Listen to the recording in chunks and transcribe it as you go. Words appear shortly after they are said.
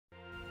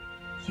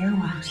You're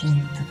watching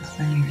the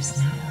Players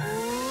Network.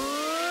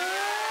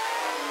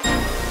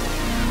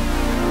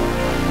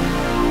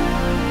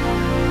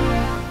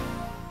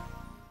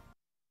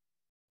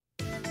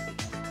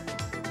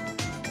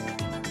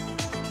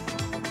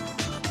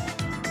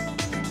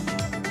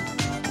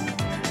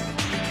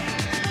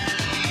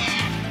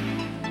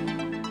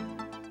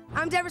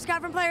 I'm Debra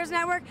Scott from Players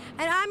Network,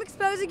 and I'm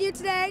exposing you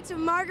today to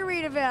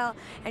Margaritaville.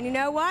 And you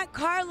know what?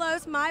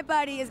 Carlos, my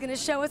buddy, is going to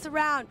show us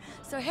around.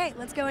 So hey,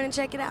 let's go in and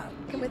check it out.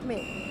 Come with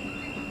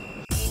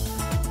me.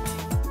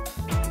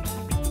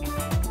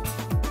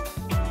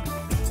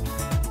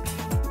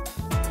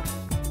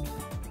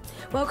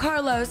 Well,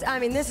 Carlos, I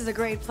mean, this is a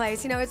great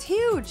place. You know, it's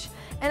huge,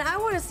 and I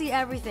want to see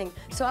everything.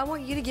 So I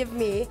want you to give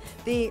me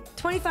the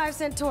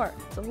 25-cent tour.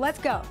 So let's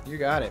go. You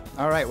got it.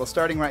 All right, well,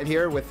 starting right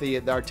here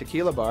with our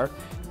tequila bar.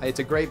 It's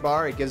a great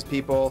bar. It gives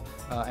people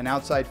an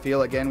outside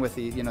feel, again, with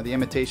the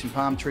imitation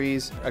palm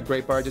trees. A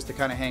great bar just to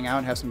kind of hang out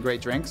and have some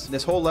great drinks.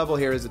 This whole level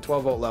here is a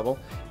 12-volt level,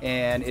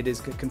 and it is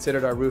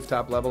considered our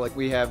rooftop level. Like,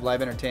 we have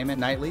live entertainment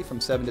nightly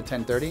from 7 to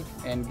 10:30,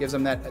 and gives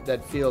them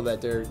that feel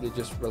that they're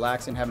just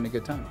relaxing, having a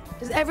good time.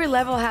 Does every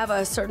level have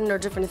a certain or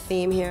different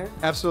theme here?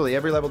 Absolutely.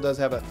 Every level does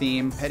have a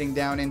theme. Heading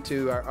down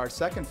into our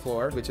second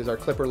floor, which is our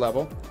Clipper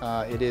level,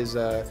 it is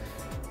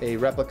a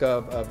replica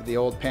of the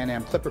old Pan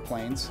Am Clipper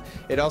planes.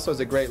 It also is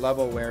a great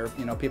level where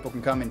people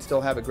can come and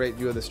still have a great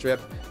view of the Strip,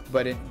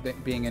 but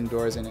being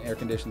indoors in an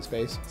air-conditioned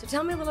space. So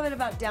tell me a little bit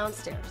about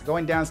downstairs.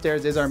 Going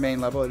downstairs is our main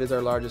level. It is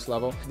our largest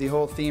level. The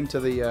whole theme to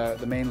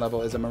the main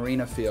level is a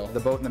marina feel. The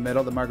boat in the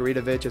middle, the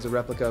Margaritaville, is a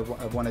replica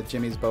of one of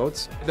Jimmy's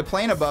boats. The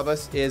plane above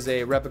us is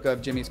a replica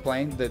of Jimmy's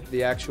plane.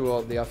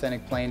 The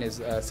authentic plane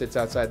sits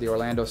outside the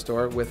Orlando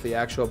store with the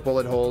actual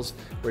bullet holes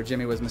where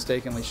Jimmy was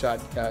mistakenly shot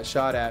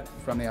at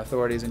from the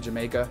authorities in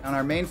Jamaica. On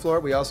our main floor,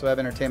 we also have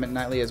entertainment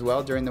nightly as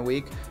well during the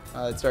week.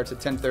 It starts at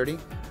 10:30.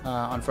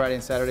 On Friday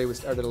and Saturday, we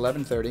start at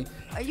 11:30.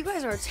 You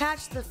guys are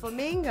attached to the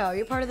Flamingo.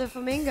 You're part of the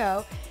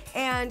Flamingo,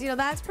 and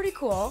that's pretty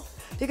cool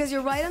because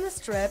you're right on the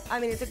Strip. I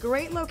mean, it's a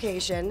great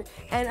location,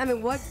 and I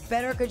mean, what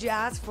better could you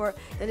ask for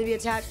than to be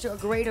attached to a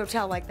great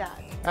hotel like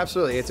that?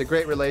 Absolutely, it's a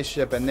great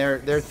relationship, and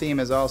their theme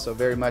is also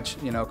very much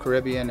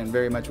Caribbean and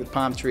very much with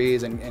palm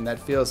trees and that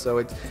feel. So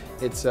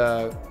it's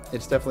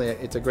definitely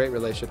a great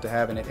relationship to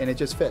have, and it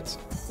just fits.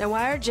 Now,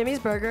 why are Jimmy's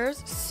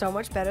burgers so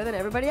much better than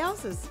everybody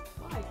else's?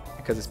 Why?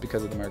 Because it's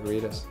because of the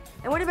margaritas.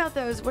 And what about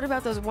those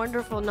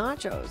wonderful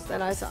nachos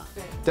that I saw?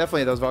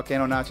 Definitely, those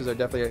volcano nachos are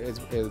definitely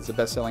is the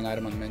best-selling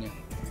item on the menu.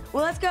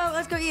 Well, let's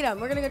go eat them.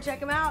 We're gonna go check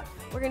them out.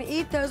 We're gonna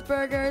eat those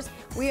burgers.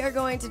 We are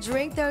going to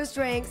drink those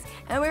drinks,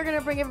 and we're gonna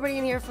bring everybody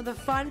in here for the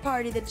fun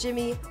party that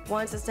Jimmy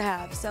wants us to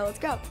have. So let's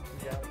go.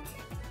 Yeah.